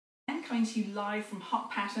coming to you live from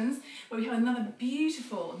HotPatterns, where we have another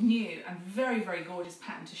beautiful, new and very, very gorgeous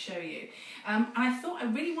pattern to show you. And I thought I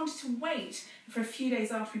really wanted to wait for a few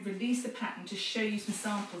days after we released the pattern to show you some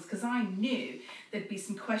samples, because I knew there'd be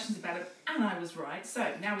some questions about it, and I was right.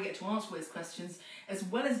 So now we get to answer all those questions, as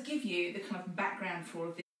well as give you the kind of background for all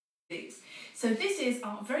of these. So this is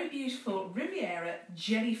our very beautiful Riviera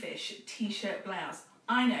Jellyfish t-shirt blouse.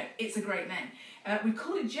 I know, it's a great name. We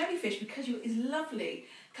call it jellyfish because you've got these lovely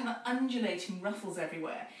kind of undulating ruffles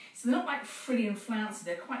everywhere. So they're not like frilly and flouncy,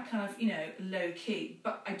 they're quite kind of, you know, low key,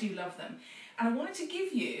 but I do love them. And I wanted to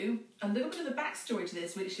give you a little bit of the backstory to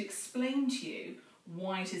this, which will explain to you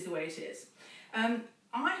why it is the way it is.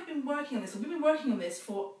 I've been working on this, or we've been working on this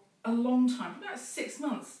for a long time, about 6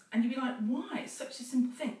 months, and you'd be like, why? It's such a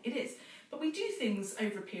simple thing. It is. But we do things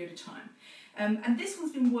over a period of time. And this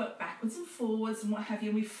one's been worked backwards and forwards and what have you,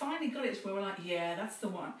 and we finally got it to where we're like, yeah, that's the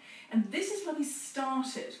one. And this is where we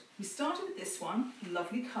started. We started with this one,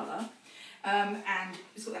 lovely colour, and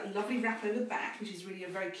it's got that lovely wrap over the back, which is really a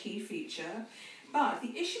very key feature. But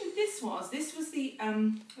the issue with this was the,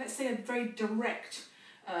 let's say, a very direct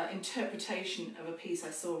interpretation of a piece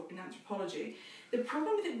I saw in anthropology. The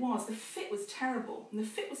problem with it was the fit was terrible, and the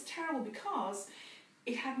fit was terrible because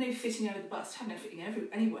it had no fitting over the bust, had no fitting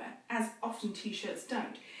anywhere, as often t-shirts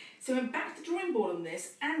don't. So we went back to the drawing board on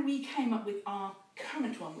this, and we came up with our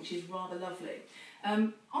current one, which is rather lovely.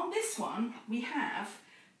 On this one, we have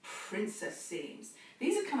princess seams.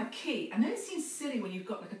 These are kind of key. I know it seems silly when you've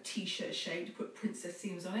got like a t-shirt shape to put princess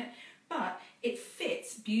seams on it, but it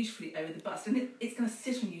fits beautifully over the bust, and it's going to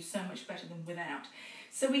sit on you so much better than without.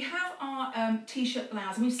 So we have our t-shirt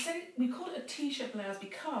blouse, and we call it a t-shirt blouse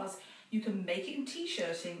because you can make it in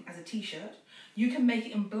t-shirting as a t-shirt, you can make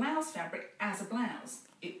it in blouse fabric as a blouse.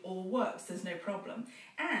 It all works, there's no problem.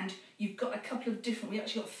 And you've got a couple of different, we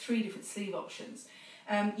actually got 3 different sleeve options.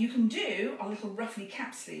 You can do a little roughly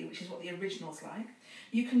cap sleeve, which is what the original's like.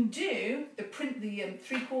 You can do the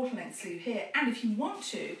 3/4 length sleeve here, and if you want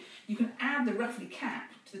to, you can add the roughly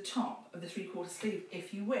cap to the top of the 3/4 sleeve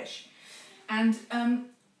if you wish. And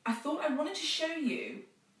I thought I wanted to show you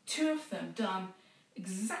 2 of them done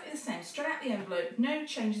exactly the same, straight out the envelope, no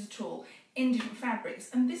changes at all, in different fabrics.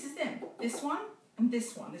 And this is them, this one and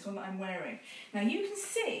this one that I'm wearing. Now you can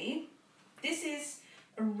see this is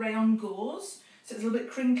a rayon gauze, so it's a little bit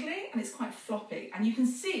crinkly and it's quite floppy. And you can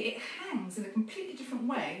see it hangs in a completely different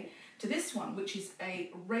way to this one, which is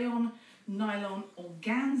a rayon nylon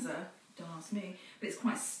organza, don't ask me, but it's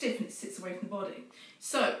quite stiff and it sits away from the body.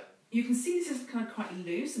 So you can see this is kind of quite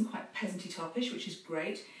loose and quite peasanty topish, which is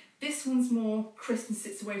great. This one's more crisp and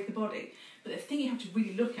sits away from the body. But the thing you have to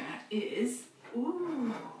really look at is,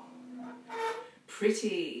 ooh,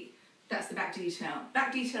 pretty. That's the back detail.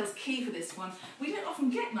 Back detail's key for this one. We don't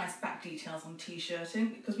often get nice back details on t-shirting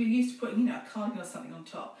because we're used to putting, you know, a cardigan or something on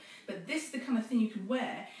top. But this is the kind of thing you can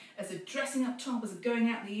wear as a dressing up top, as a going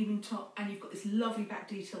out in the evening top, and you've got this lovely back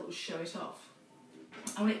detail that will show it off.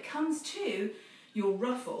 And when it comes to your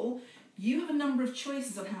ruffle, you have a number of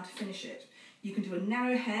choices on how to finish it. You can do a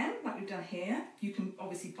narrow hem, like we've done here. You can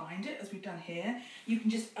obviously bind it, as we've done here. You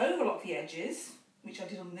can just overlock the edges, which I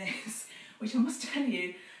did on this, which I must tell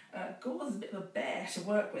you, gauze is a bit of a bear to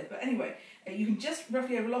work with. But anyway, you can just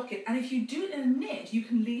roughly overlock it. And if you do it in a knit, you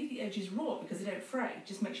can leave the edges raw because they don't fray.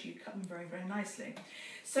 Just make sure you cut them very, very nicely.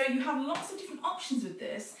 So you have lots of different options with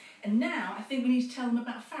this. And now I think we need to tell them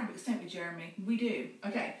about fabrics, don't we, Jeremy? We do.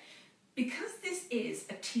 Okay. Because this is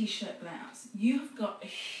a t-shirt blouse, you've got a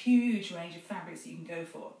huge range of fabrics that you can go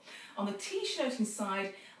for. On the t-shirting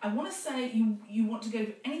side, I want to say you want to go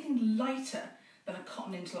for anything lighter than a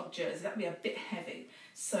cotton interlock jersey. That would be a bit heavy.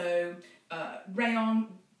 So rayon,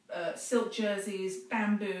 silk jerseys,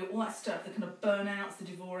 bamboo, all that stuff, the kind of burnouts, the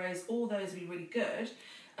devores, all those would be really good,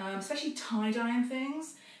 especially tie-dye and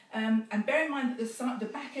things. And bear in mind that the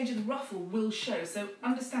back edge of the ruffle will show, so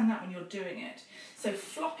understand that when you're doing it. So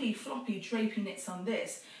floppy, drapey knits on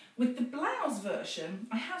this. With the blouse version,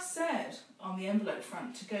 I have said on the envelope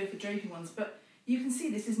front to go for drapey ones, but you can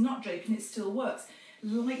see this is not drapey and it still works.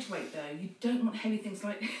 Lightweight though, you don't want heavy things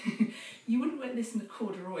like, you wouldn't wear this in a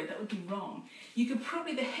corduroy, that would be wrong. You could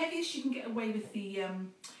probably, the heaviest you can get away with the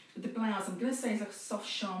blouse, I'm going to say, is like a soft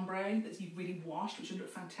chambray that you've really washed, which would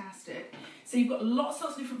look fantastic. So you've got lots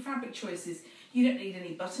of different fabric choices. You don't need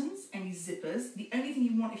any buttons, any zippers. The only thing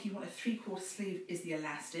you want if you want a 3/4 sleeve is the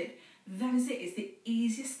elastic. That is it. It's the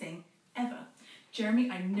easiest thing ever. Jeremy,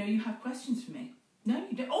 I know you have questions for me. No,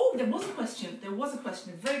 you don't. Oh, there was a question. There was a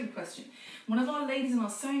question, a very good question. One of our ladies in our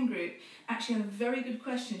sewing group actually had a very good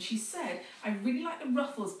question. She said, I really like the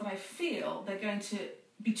ruffles, but I feel they're going to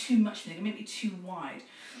be too much for me. They may be too wide.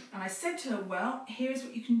 And I said to her, well, here's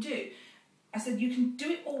what you can do. I said you can do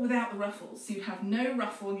it all without the ruffles. So you have no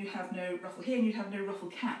ruffle, you have no ruffle here, and you have no ruffle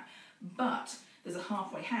cap. But there's a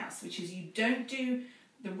halfway house, which is you don't do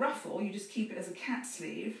the ruffle, you just keep it as a cap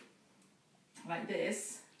sleeve, like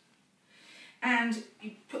this. And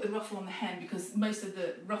you put the ruffle on the hem because most of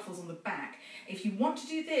the ruffle's on the back. If you want to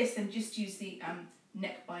do this, then just use the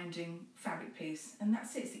neck binding fabric piece, and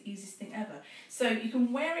that's it. It's the easiest thing ever. So you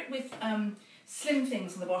can wear it with slim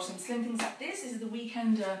things on the bottom, slim things like this. This is the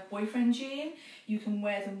Weekender boyfriend jean. You can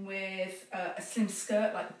wear them with a slim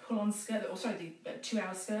skirt, like the pull-on skirt, or sorry, the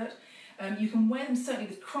 2-hour skirt. You can wear them certainly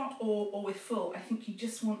with crop or with full. I think you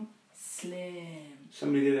just want slim.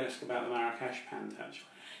 Somebody did ask about the Marrakesh pant, actually.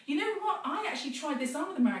 You know what? I actually tried this on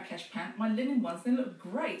with the Marrakesh pant, my linen ones. They look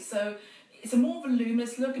great. So it's a more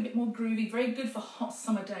voluminous look, a bit more groovy, very good for hot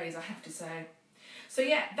summer days, I have to say. So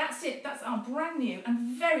yeah, that's it. That's our brand new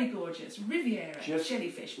and very gorgeous Riviera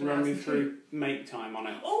Jellyfish. Run me through make time on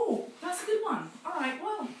it. Oh, that's a good one. All right,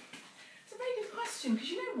 well, it's a very good question because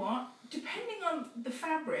you know what? Depending on the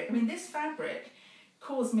fabric, I mean, this fabric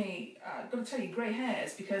caused me, I've got to tell you, grey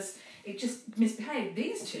hairs because it just misbehaved.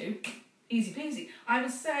 These two, easy peasy. I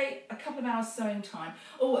would say a couple of hours sewing time.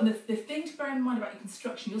 Oh, and the thing to bear in mind about your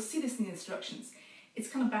construction, you'll see this in the instructions, it's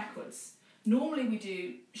kind of backwards. Normally we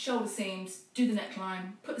do shoulder seams, do the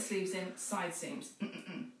neckline, put the sleeves in, side seams.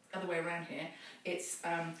 Other way around here. It's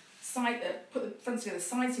put the fronts together,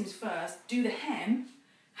 side seams first, do the hem,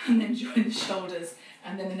 and then join the shoulders,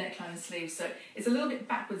 and then the neckline and sleeves. So it's a little bit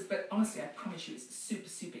backwards, but honestly, I promise you, it's super,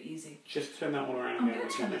 super easy. Just turn that one around again. I'll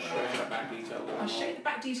show you the back detail. I'll show you the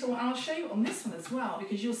back detail, and I'll show you on this one as well,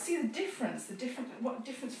 because you'll see the difference, what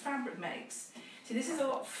difference fabric makes. See, this is a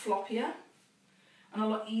lot floppier and a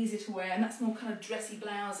lot easier to wear, and that's more kind of dressy,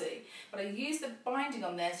 blousey. But I use the binding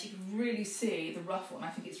on there so you can really see the ruffle, and I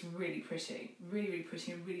think it's really pretty, really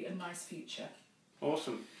pretty, and really a nice feature.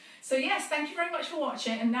 Awesome. So yes, thank you very much for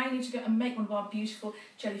watching, and now you need to go and make one of our beautiful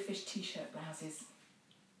jellyfish t-shirt blouses.